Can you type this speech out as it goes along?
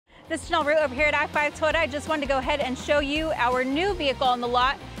This is Janelle Root over here at I-5 Toyota. I just wanted to go ahead and show you our new vehicle on the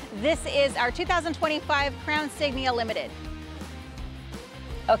lot. This is our 2025 Crown Signia Limited.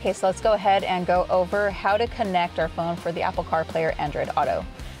 Okay, so let's go ahead and go over how to connect our phone for the Apple CarPlay or Android Auto.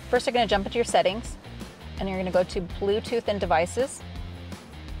 First, you're going to jump into your settings, and you're going to go to Bluetooth and devices,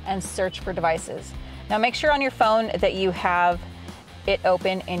 and search for devices. Now make sure on your phone that you have it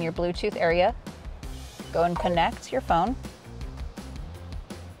open in your Bluetooth area. Go and connect your phone.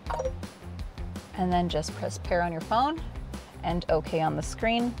 And then just press pair on your phone and OK on the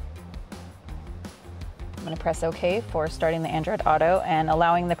screen. I'm going to press OK for starting the Android Auto and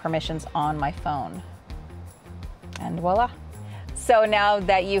allowing the permissions on my phone. And voila. So now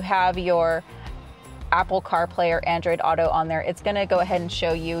that you have your Apple CarPlay or Android Auto on there, it's going to go ahead and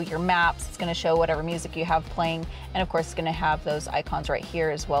show you your maps. It's going to show whatever music you have playing. And of course, it's going to have those icons right here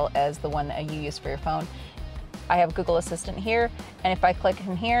as well as the one that you use for your phone. I have Google Assistant here, and if I click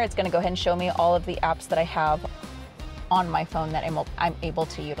in here, it's going to go ahead and show me all of the apps that I have on my phone that I'm able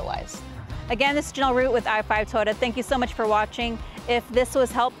to utilize. Again, this is Janelle Root with I-5 Toyota. Thank you so much for watching. If this was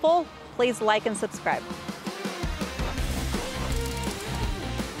helpful, please like and subscribe.